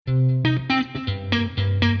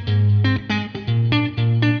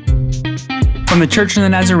From the Church of the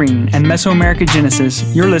Nazarene and Mesoamerica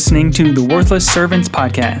Genesis, you're listening to the Worthless Servants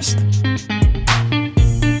Podcast.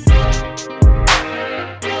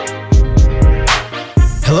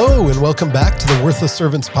 Hello and welcome back to the Worthless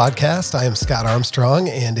Servants Podcast. I am Scott Armstrong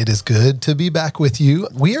and it is good to be back with you.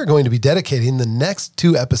 We are going to be dedicating the next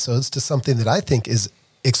 2 episodes to something that I think is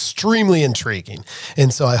extremely intriguing.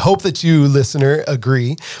 And so I hope that you, listener,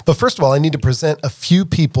 agree. But first of all, I need to present a few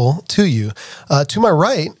people to you. To my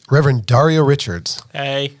right, Reverend Dario Richards.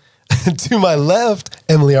 Hey. To my left,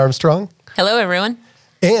 Emily Armstrong. Hello, everyone.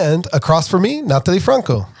 And across from me, Natalie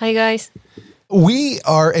Franco. Hi, guys. We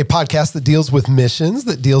are a podcast that deals with missions,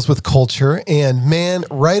 that deals with culture, and man,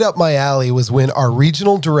 right up my alley was when our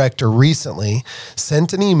regional director recently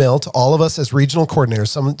sent an email to all of us as regional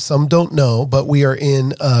coordinators. Some don't know, but we are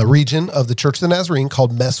in a region of the Church of the Nazarene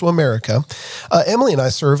called Mesoamerica. Emily and I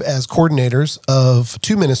serve as coordinators of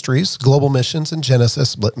 2 ministries, Global Missions and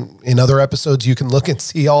Genesis. In other episodes, you can look and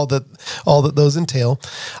see all that those entail.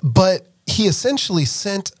 But he essentially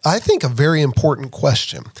sent, I think, a very important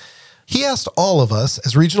question. He asked all of us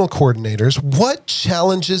as regional coordinators, what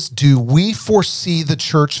challenges do we foresee the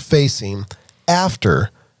church facing after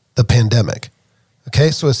the pandemic?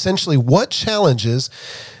 Okay, so essentially, what challenges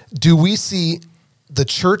do we see the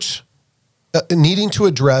church needing to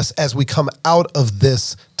address as we come out of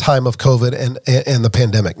this time of COVID and the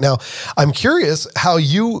pandemic? Now, I'm curious how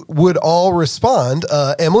you would all respond.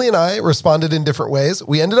 Emily and I responded in different ways.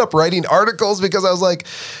 We ended up writing articles because I was like,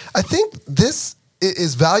 I think this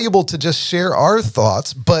is valuable to just share our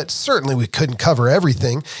thoughts, but certainly we couldn't cover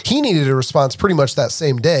everything. He needed a response pretty much that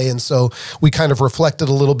same day, and so we kind of reflected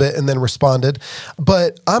a little bit and then responded.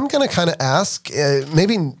 But I'm going to kind of ask,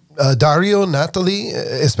 maybe Dario, Natalie,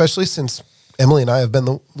 especially since Emily and I have been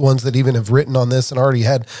the ones that even have written on this and already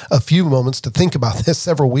had a few moments to think about this,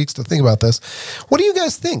 several weeks to think about this. What do you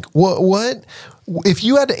guys think? What if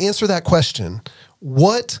you had to answer that question,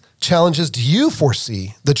 what challenges do you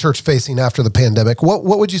foresee the church facing after the pandemic? What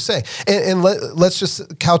would you say? And let's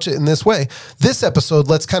just couch it in this way. This episode,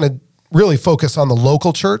 let's kind of really focus on the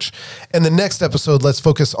local church. And the next episode, let's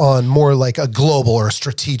focus on more like a global or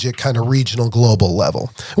strategic kind of regional global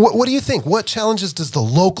level. What do you think? What challenges does the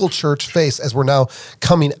local church face as we're now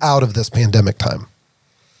coming out of this pandemic time?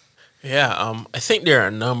 Yeah, I think there are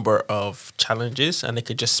a number of challenges, and I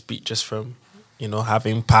could just speak just from,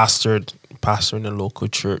 having pastored in a local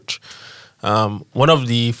church. One of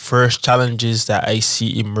the first challenges that I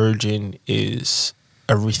see emerging is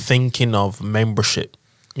a rethinking of membership.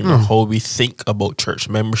 How we think about church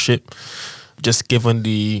membership, just given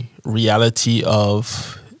the reality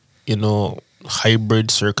of, hybrid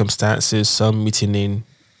circumstances, some meeting in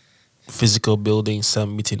physical buildings,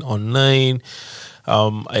 some meeting online.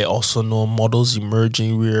 I also know models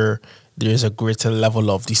emerging where there's a greater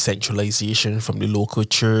level of decentralization from the local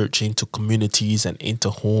church into communities and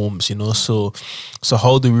into homes, So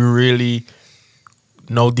how do we really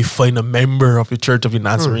now define a member of the Church of the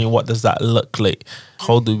Nazarene? What does that look like?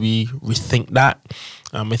 How do we rethink that?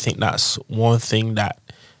 I think that's one thing that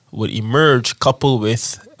would emerge, coupled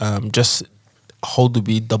with just how do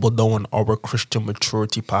we double down on our Christian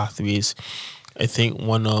maturity pathways. I think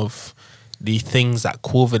one of the things that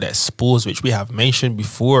COVID exposed, which we have mentioned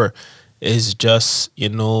before, is just,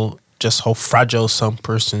 just how fragile some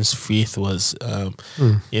person's faith was.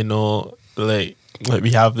 Like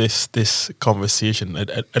we have this conversation. I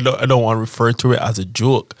don't want to refer to it as a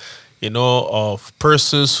joke, of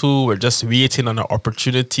persons who were just waiting on an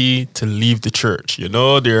opportunity to leave the church.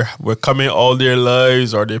 They were coming all their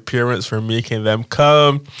lives, or their parents were making them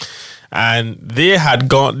come. And they had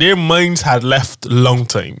gone, their minds had left long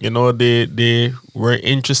time. They were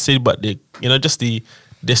interested, but they, just the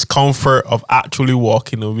discomfort of actually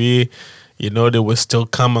walking away, they will still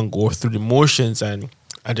come and go through the motions. And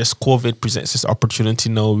just COVID presents this opportunity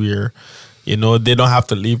now where, they don't have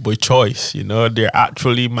to leave by choice. They're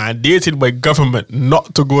actually mandated by government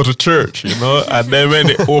not to go to church, and then when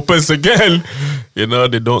it opens again,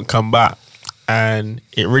 they don't come back. And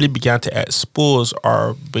it really began to expose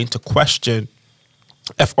or begin to question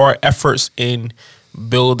if our efforts in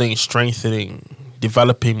building, strengthening,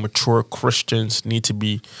 developing mature Christians need to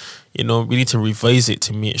be, we need to revise it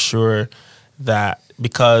to make sure that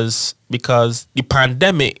because the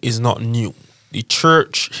pandemic is not new. The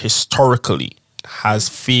church historically has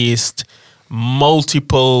faced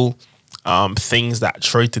multiple things that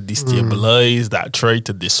try to destabilize, that try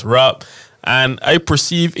to disrupt. And I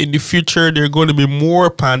perceive in the future there are going to be more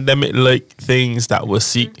pandemic-like things that will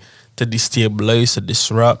seek to destabilize, to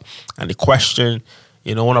disrupt. And the question,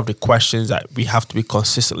 one of the questions that we have to be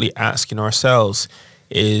consistently asking ourselves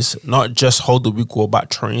is not just how do we go about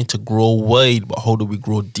trying to grow wide, but how do we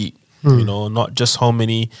grow deep? You know, not just how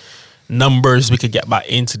many numbers we could get back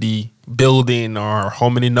into the building or how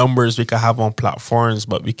many numbers we could have on platforms,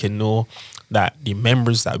 but we can know that the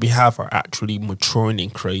members that we have are actually maturing in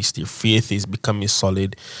Christ. Their faith is becoming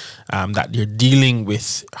solid, that they're dealing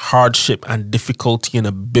with hardship and difficulty in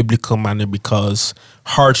a biblical manner, because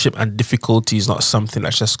hardship and difficulty is not something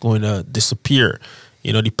that's just going to disappear.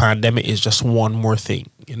 You know, the pandemic is just one more thing.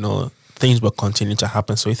 You know, things will continue to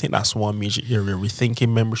happen. So I think that's one major area, rethinking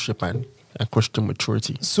membership and Christian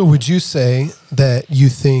maturity. So would you say that you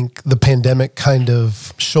think the pandemic kind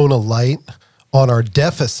of shone a light on our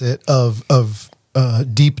deficit of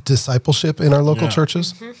deep discipleship in our local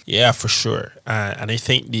churches? Yeah, for sure. And I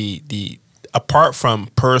think the apart from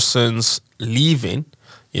persons leaving,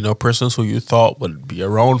 you know, persons who you thought would be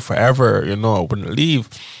around forever, you know, wouldn't leave,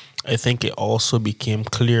 I think it also became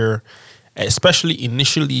clear, especially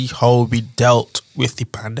initially, how we dealt with the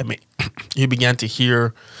pandemic. You began to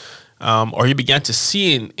hear or you began to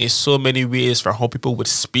see in so many ways for how people would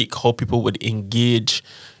speak, how people would engage,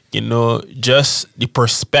 you know, just the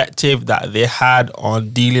perspective that they had on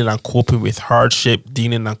dealing and coping with hardship,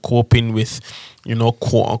 dealing and coping with, you know,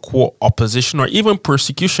 quote unquote opposition or even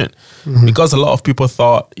persecution. Because a lot of people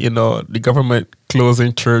thought, you know, the government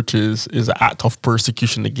closing churches is an act of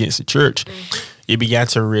persecution against the church. You began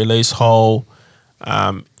to realize how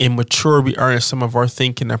immature we are in some of our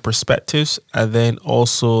thinking and perspectives, and then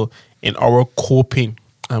also in our coping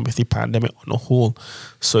with the pandemic on the whole.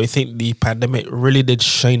 So I think the pandemic really did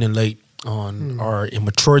shine a light on our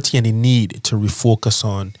immaturity and the need to refocus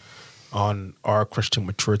on our Christian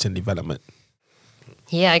maturity and development.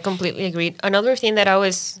 Yeah, I completely agree. Another thing that I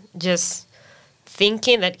was just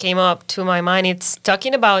thinking that came up to my mind, it's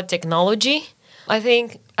talking about technology. I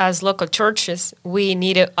think as local churches, we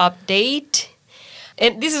need to update.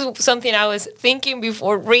 And this is something I was thinking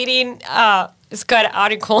before reading Scott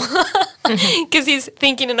article, because he's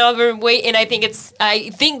thinking another way, and I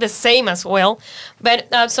think the same as well.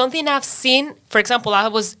 But something I've seen, for example, I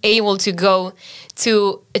was able to go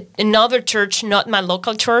to another church, not my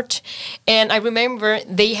local church, and I remember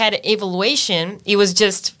they had an evaluation. It was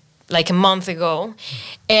just like a month ago,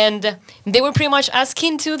 and they were pretty much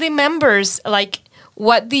asking to the members, like,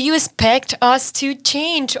 what do you expect us to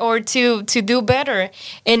change or to do better?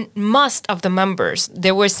 And most of the members,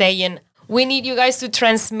 they were saying, we need you guys to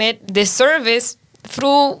transmit the service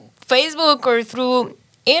through Facebook or through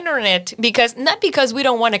internet, not because we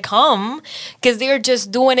don't want to come, because they're just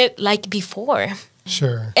doing it like before.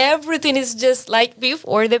 Sure. Everything is just like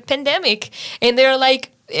before the pandemic. And they're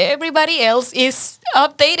like, everybody else is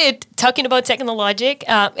updated, talking about technology,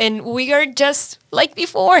 and we are just like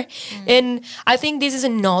before. And I think this is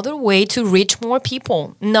another way to reach more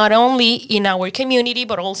people, not only in our community,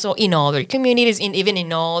 but also in other communities, even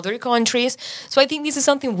in other countries. So I think this is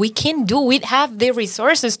something we can do. We have the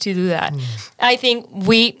resources to do that. I think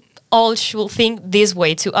we all should think this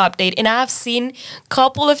way to update. And I've seen a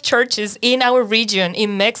couple of churches in our region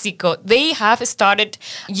in Mexico, they have started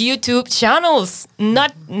YouTube channels,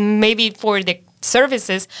 not maybe for the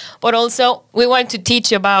services, but also we want to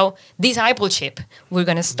teach about discipleship. We're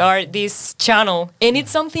going to start this channel. And it's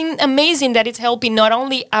something amazing that it's helping not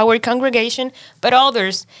only our congregation, but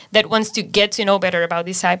others that wants to get to know better about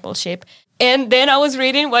discipleship. And then I was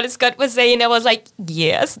reading what Scott was saying. I was like,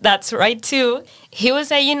 yes, that's right too. He was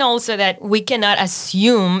saying also that we cannot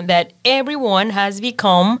assume that everyone has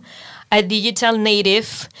become a digital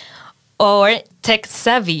native or tech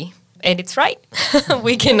savvy. And it's right.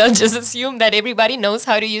 We cannot just assume that everybody knows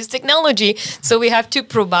how to use technology. So we have to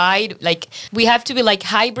provide, we have to be like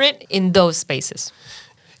hybrid in those spaces.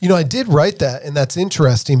 You know, I did write that, and that's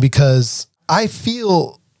interesting because I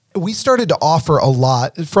feel we started to offer a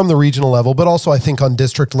lot from the regional level, but also I think on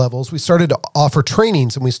district levels, we started to offer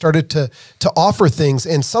trainings and we started to offer things.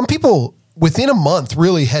 And some people within a month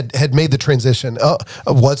really had made the transition.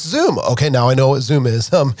 What's Zoom? Okay, now I know what Zoom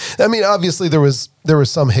is. I mean, obviously there was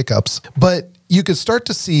some hiccups, but you could start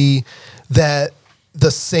to see that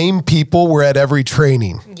the same people were at every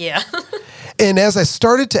training. Yeah. And as I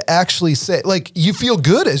started to actually say, like, you feel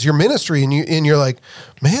good as your ministry and you're like,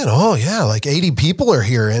 man, oh yeah, like 80 people are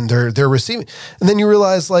here and they're receiving. And then you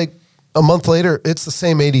realize like a month later, it's the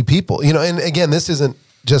same 80 people, you know, and again, this isn't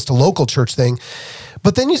just a local church thing,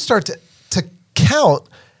 but then you start to count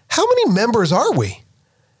how many members are we?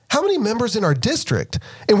 How many members in our district?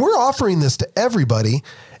 And we're offering this to everybody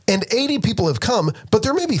and 80 people have come, but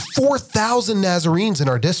there may be 4,000 Nazarenes in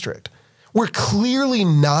our district. We're clearly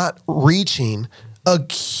not reaching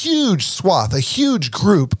a huge swath, a huge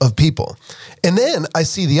group of people. And then I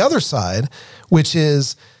see the other side, which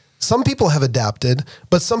is some people have adapted,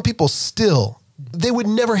 but some people still, they would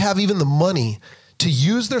never have even the money to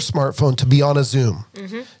use their smartphone to be on a Zoom,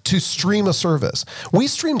 to stream a service. We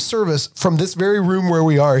streamed service from this very room where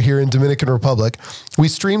we are here in Dominican Republic. We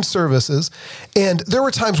streamed services, and there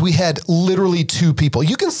were times we had literally 2 people.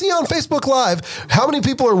 You can see on Facebook Live how many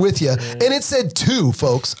people are with you, and it said 2,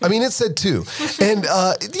 folks. I mean, it said 2. And,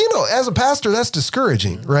 as a pastor, that's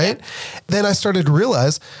discouraging, right? Then I started to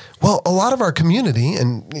realize, well, a lot of our community,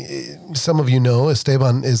 and some of you know,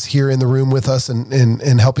 Esteban is here in the room with us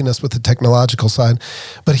and helping us with the technological side,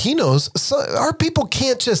 but he knows our people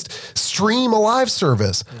can't just stream a live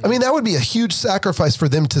service. I mean, that would be a huge sacrifice for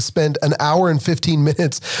them to spend an hour and 15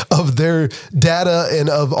 minutes of their data and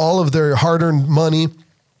of all of their hard-earned money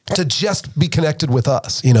to just be connected with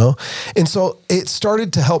us, And so it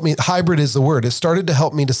started to help me. Hybrid is the word. It started to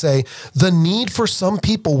help me to say the need for some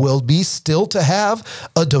people will be still to have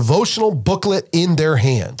a devotional booklet in their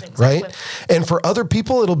hand, right? And for other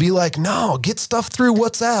people, it'll be like, no, get stuff through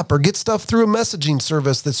WhatsApp or get stuff through a messaging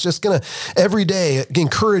service that's just going to every day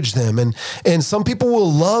encourage them. And some people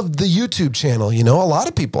will love the YouTube channel, a lot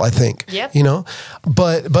of people, I think,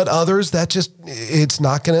 but others that just, it's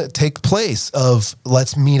not going to take place of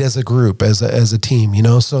let's meet as a group, as a team,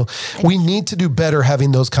 So we need to do better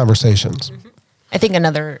having those conversations. I think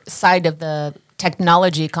another side of the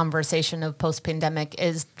technology conversation of post-pandemic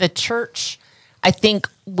is the church, I think,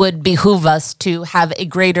 would behoove us to have a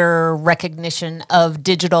greater recognition of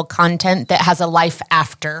digital content that has a life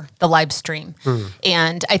after the live stream.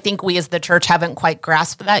 And I think we as the church haven't quite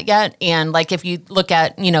grasped that yet. And like if you look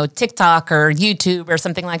at, TikTok or YouTube or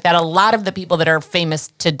something like that, a lot of the people that are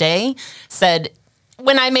famous today said,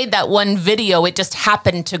 when I made that one video, it just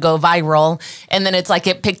happened to go viral. And then it's like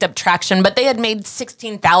it picked up traction. But they had made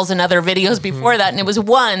 16,000 other videos before that. And it was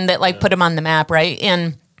one that put them on the map, right?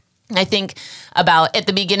 And I think about at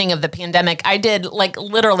the beginning of the pandemic, I did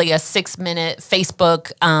literally a 6-minute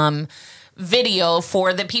Facebook video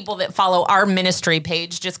for the people that follow our ministry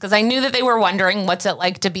page, just because I knew that they were wondering what's it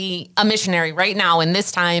like to be a missionary right now in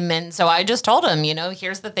this time. And so I just told them,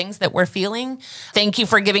 here's the things that we're feeling. Thank you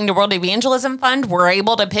for giving to World Evangelism Fund. We're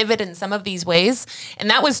able to pivot in some of these ways. And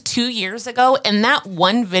that was 2 years ago. And that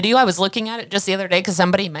one video, I was looking at it just the other day because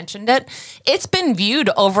somebody mentioned it. It's been viewed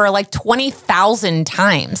over 20,000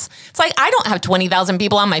 times. It's I don't have 20,000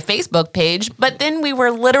 people on my Facebook page, but then we were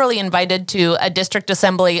literally invited to a district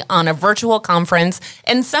assembly on a virtual conference,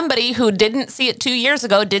 and somebody who didn't see it 2 years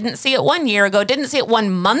ago, didn't see it 1 year ago, didn't see it 1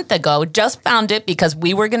 month ago, just found it because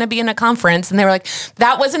we were going to be in a conference, and they were like,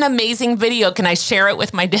 that was an amazing video. Can I share it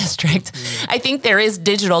with my district? I think there is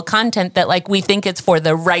digital content that we think it's for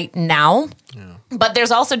the right now, but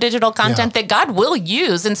there's also digital content that God will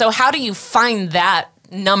use. And so how do you find that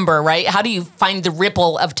number, right? How do you find the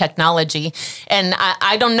ripple of technology? And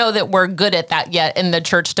I don't know that we're good at that yet in the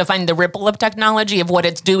church, to find the ripple of technology of what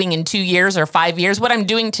it's doing in 2 years or 5 years. What I'm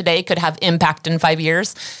doing today could have impact in 5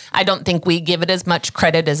 years. I don't think we give it as much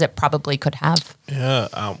credit as it probably could have. Yeah,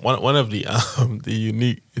 one of the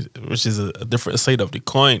unique, which is a different side of the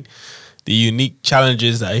coin, the unique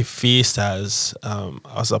challenges that I faced as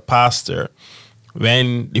a pastor.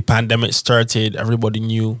 When the pandemic started, everybody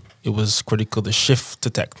knew it was critical to shift to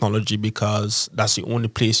technology because that's the only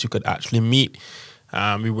place you could actually meet.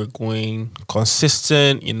 We were going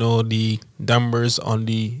consistent. The numbers on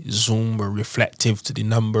the Zoom were reflective to the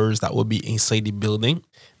numbers that would be inside the building.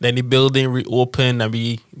 Then the building reopened and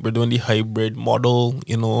we were doing the hybrid model,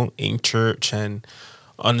 in church and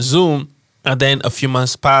on Zoom. And then a few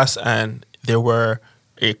months passed and there were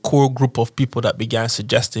a core group of people that began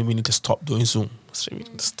suggesting we need to stop doing Zoom. So we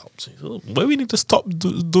need to stop doing Zoom. Why we need to stop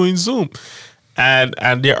doing Zoom?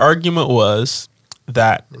 And their argument was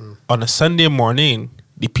that on a Sunday morning,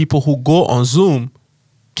 the people who go on Zoom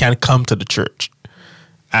can come to the church.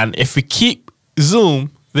 And if we keep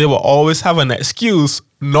Zoom, they will always have an excuse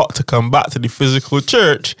not to come back to the physical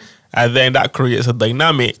church. And then that creates a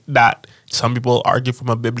dynamic that some people argue from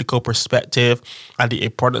a biblical perspective and the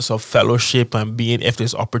importance of fellowship and being, if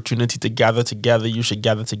there's opportunity to gather together, you should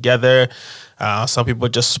gather together. Some people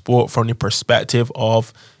just spoke from the perspective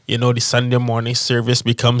of, the Sunday morning service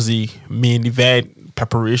becomes the main event.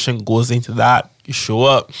 Preparation goes into that. You show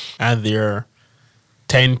up and there are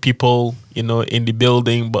 10 people, in the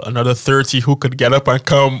building, but another 30 who could get up and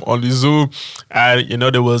come on the Zoom. And,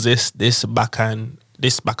 there was this back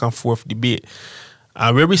and forth debate.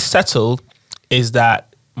 Where we settled is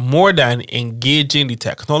that more than engaging the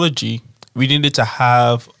technology, we needed to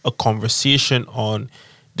have a conversation on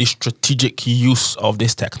the strategic use of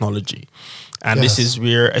this technology. And this Yes. is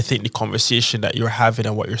where I think the conversation that you're having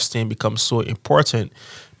and what you're saying becomes so important,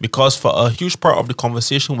 because for a huge part of the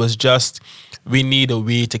conversation was just, we need a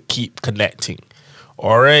way to keep connecting.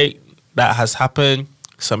 All right, that has happened.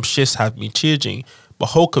 Some shifts have been changing, but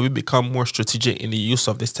how can we become more strategic in the use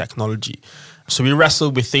of this technology? So we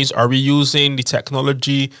wrestle with things. Are we using the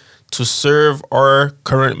technology to serve our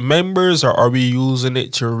current members, or are we using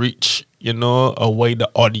it to reach, a wider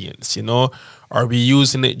audience? Are we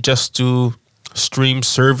using it just to stream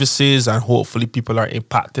services and hopefully people are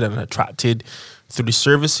impacted and attracted through the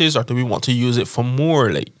services, or do we want to use it for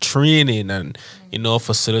more like training and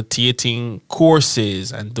facilitating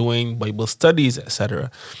courses and doing Bible studies, etc.?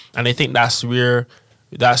 And I think that's where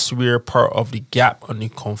part of the gap and the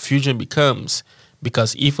confusion becomes,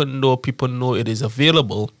 because even though people know it is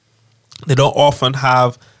available, they don't often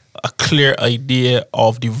have a clear idea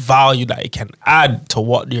of the value that it can add to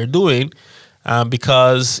what they're doing,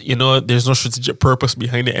 because there's no strategic purpose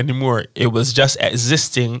behind it anymore. It was just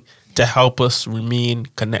existing to help us remain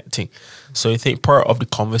connecting. So I think part of the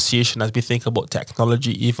conversation as we think about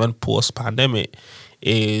technology, even post-pandemic,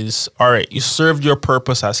 is, all right, you served your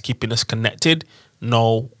purpose as keeping us connected.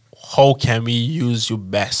 Now, how can we use you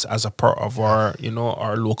best as a part of our,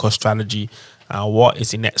 our local strategy? What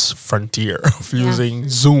is the next frontier of using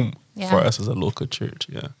Zoom for us as a local church?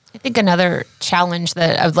 Yeah. I think another challenge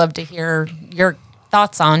that I'd love to hear your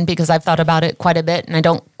thoughts on, because I've thought about it quite a bit and I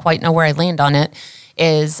don't quite know where I land on it,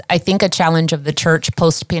 is I think a challenge of the church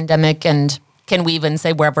post-pandemic, and can we even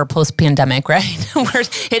say wherever post-pandemic, right?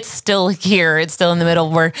 It's still here. It's still in the middle.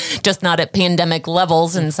 We're just not at pandemic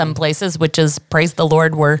levels in some places, which is, praise the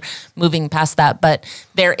Lord, we're moving past that. But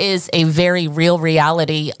there is a very real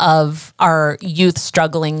reality of our youth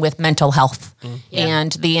struggling with mental health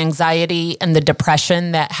and the anxiety and the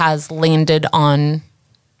depression that has landed on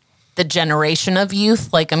the generation of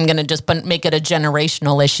youth. Like, I'm going to just make it a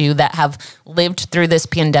generational issue that have lived through this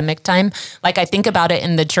pandemic time. Like, I think about it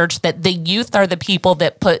in the church that the youth are the people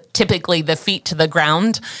that put typically the feet to the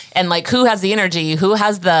ground, and like, who has the energy, who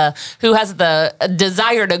has the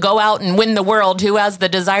desire to go out and win the world, who has the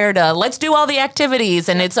desire to let's do all the activities.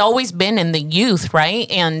 And it's always been in the youth, right?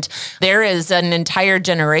 And there is an entire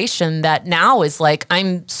generation that now is like,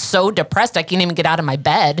 I'm so depressed, I can't even get out of my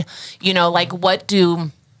bed. Like, what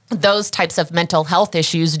do those types of mental health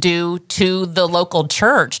issues do to the local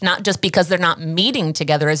church? Not just because they're not meeting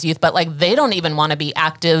together as youth, but like, they don't even want to be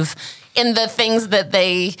active in the things that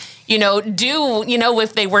they, do,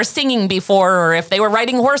 if they were singing before, or if they were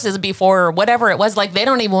riding horses before, or whatever it was, like, they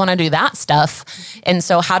don't even want to do that stuff. And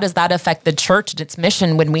so how does that affect the church and its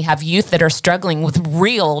mission when we have youth that are struggling with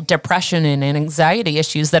real depression and anxiety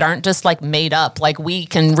issues that aren't just like made up? Like, we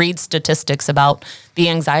can read statistics about the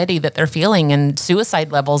anxiety that they're feeling, and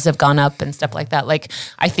suicide levels have gone up and stuff like that. Like,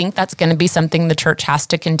 I think that's going to be something the church has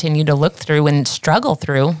to continue to look through and struggle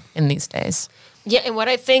through in these days. Yeah, and what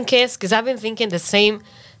I think is, because I've been thinking the same,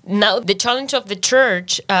 now the challenge of the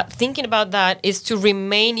church, thinking about that, is to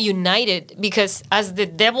remain united, because as the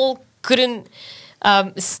devil couldn't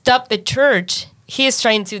stop the church, he is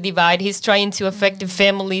trying to divide, he's trying to affect the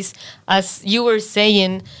families. As you were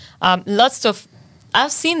saying,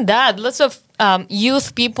 I've seen that, lots of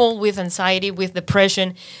youth people with anxiety, with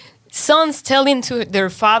depression, sons telling to their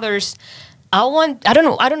fathers, I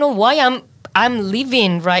don't know why I'm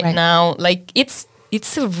living right now. Like, it's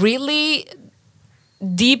a really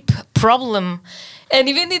deep problem. And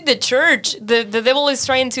even in the church, the devil is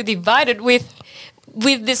trying to divide it with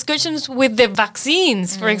discussions with the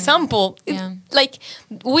vaccines, for example. Like,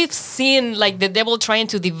 we've seen like the devil trying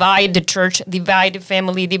to divide the church, divide the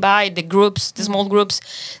family, divide the groups, the small groups.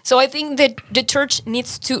 So I think that the church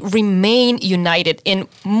needs to remain united and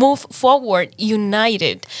move forward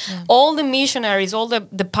united. All the missionaries, all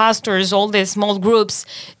the pastors, all the small groups,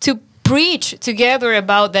 to preach together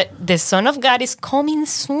about that the Son of God is coming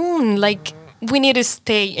soon. Like, we need to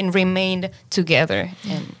stay and remain together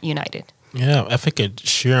and united. Yeah, I think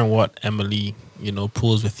sharing what Emily,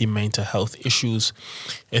 pulls with the mental health issues,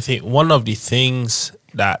 I think one of the things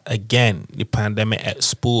that, again, the pandemic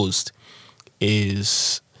exposed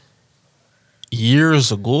is,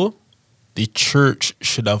 years ago, the church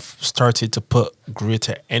should have started to put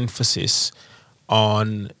greater emphasis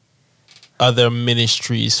on other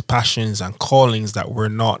ministries, passions, and callings that were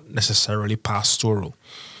not necessarily pastoral.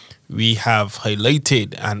 We have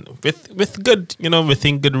highlighted, and with good,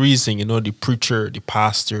 within good reason, the preacher, the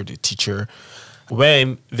pastor, the teacher,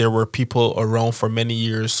 when there were people around for many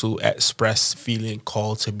years who expressed feeling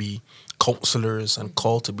called to be counselors and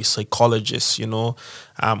called to be psychologists,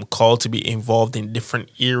 called to be involved in different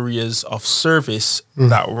areas of service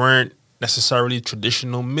that weren't necessarily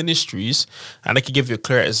traditional ministries. And I can give you a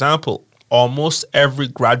clear example. Almost every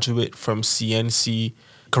graduate from CNC,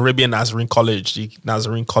 Caribbean Nazarene College, the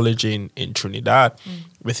Nazarene College in Trinidad,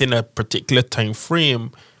 within a particular time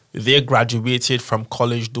frame, they graduated from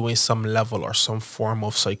college doing some level or some form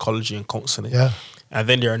of psychology and counseling. Yeah. And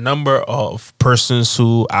then there are a number of persons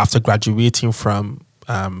who, after graduating from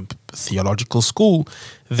theological school,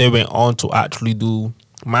 they went on to actually do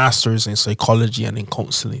masters in psychology and in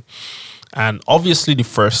counseling. And obviously the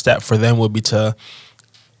first step for them would be to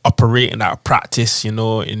operate in that practice, in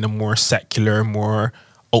a more secular, more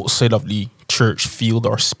outside of the church field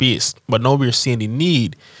or space. But now we're seeing the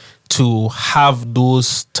need to have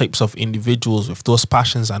those types of individuals with those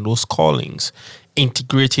passions and those callings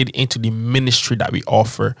integrated into the ministry that we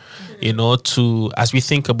offer, to, as we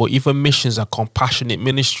think about even missions and compassionate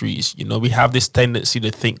ministries, we have this tendency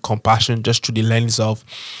to think compassion just through the lens of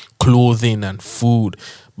clothing and food.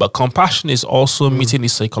 But compassion is also meeting the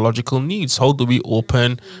psychological needs. How do we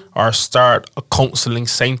open or start a counseling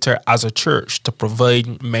center as a church to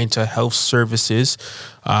provide mental health services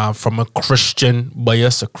from a Christian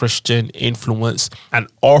bias, a Christian influence, and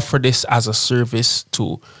offer this as a service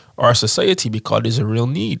to our society, because there's a real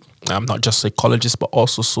need. Not just psychologists, but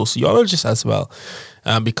also sociologists as well.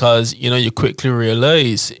 Because, you quickly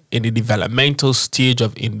realize in the developmental stage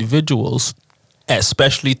of individuals,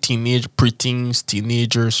 especially preteens,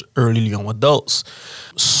 teenagers, early young adults,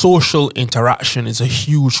 social interaction is a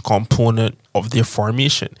huge component of their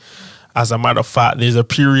formation. As a matter of fact, there's a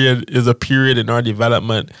period in our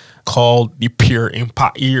development called the peer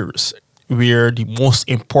impact years, where the most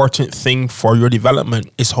important thing for your development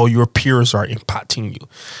is how your peers are impacting you.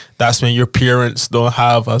 That's when your parents don't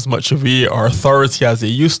have as much of authority as they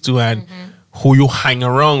used to, and who you hang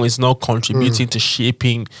around is now contributing to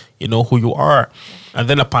shaping, who you are. And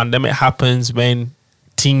then a pandemic happens when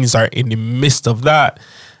teens are in the midst of that.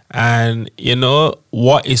 And,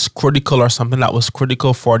 what is critical or something that was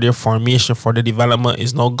critical for their formation, for their development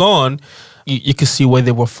is now gone. You can see where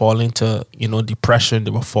they were falling to, depression.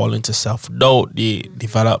 They were falling to self-doubt. They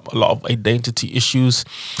develop a lot of identity issues.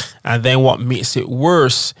 And then what makes it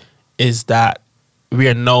worse is that we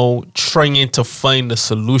are now trying to find a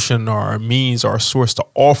solution or a means or a source to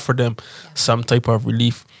offer them some type of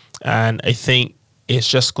relief. And I think it's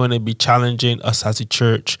just going to be challenging us as a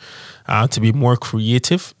church to be more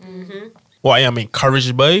creative. What I am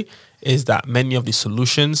encouraged by is that many of the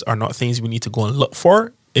solutions are not things we need to go and look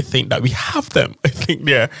for. I think that we have them. I think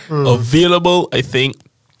they're available. I think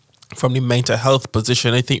from the mental health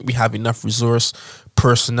position, I think we have enough resource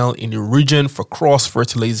personnel in the region for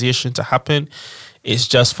cross-fertilization to happen. It's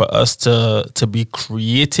just for us to be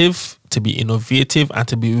creative, to be innovative, and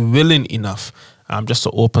to be willing enough just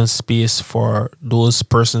to open space for those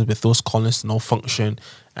persons with those callings to now function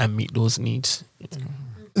and meet those needs.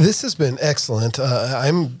 This has been excellent.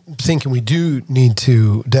 I'm thinking we do need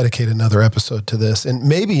to dedicate another episode to this. And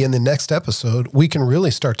maybe in the next episode, we can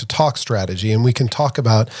really start to talk strategy and we can talk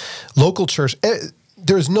about local church.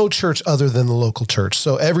 There's no church other than the local church.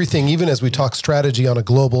 So everything, even as we talk strategy on a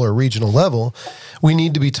global or regional level, we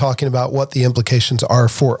need to be talking about what the implications are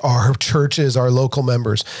for our churches, our local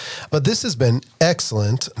members. But this has been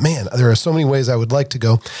excellent. Man, there are so many ways I would like to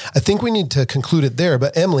go. I think we need to conclude it there.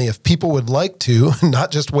 But Emily, if people would like to, not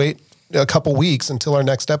just wait a couple weeks until our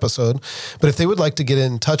next episode, but if they would like to get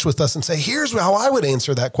in touch with us and say, here's how I would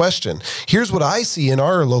answer that question. Here's what I see in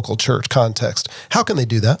our local church context. How can they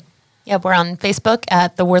do that? Yeah, we're on Facebook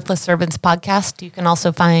at the Worthless Servants Podcast. You can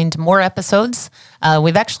also find more episodes.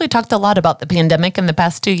 We've actually talked a lot about the pandemic in the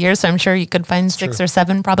past 2 years, so I'm sure you could find 6 or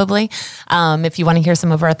 7 probably. If you want to hear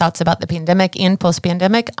some of our thoughts about the pandemic and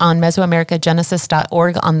post-pandemic, on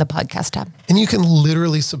mesoamericagenesis.org on the podcast tab. And you can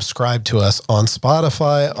literally subscribe to us on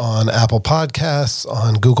Spotify, on Apple Podcasts,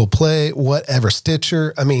 on Google Play, whatever,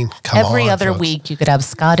 Stitcher. I mean, come on, Every other folks. week, you could have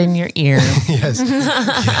Scott in your ear. Yes.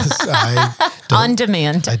 On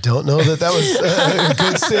demand. I don't know that was a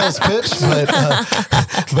good sales pitch,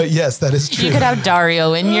 but yes, that is true. You could have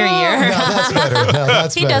Dario in your ear. No, that's better. No,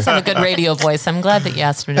 that's He better. does have a good radio voice. I'm glad that you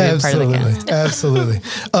asked him to be part of the cast. Absolutely.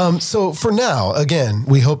 So for now, again,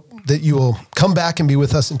 we hope that you will come back and be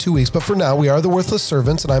with us in 2 weeks. But for now, we are the Worthless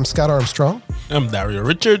Servants, and I'm Scott Armstrong. I'm Dario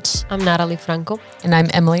Richards. I'm Natalie Franco. And I'm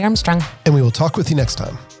Emily Armstrong. And we will talk with you next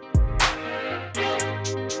time.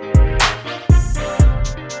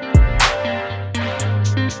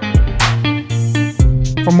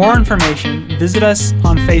 For more information, visit us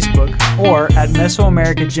on Facebook or at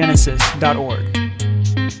mesoamericagenesis.org.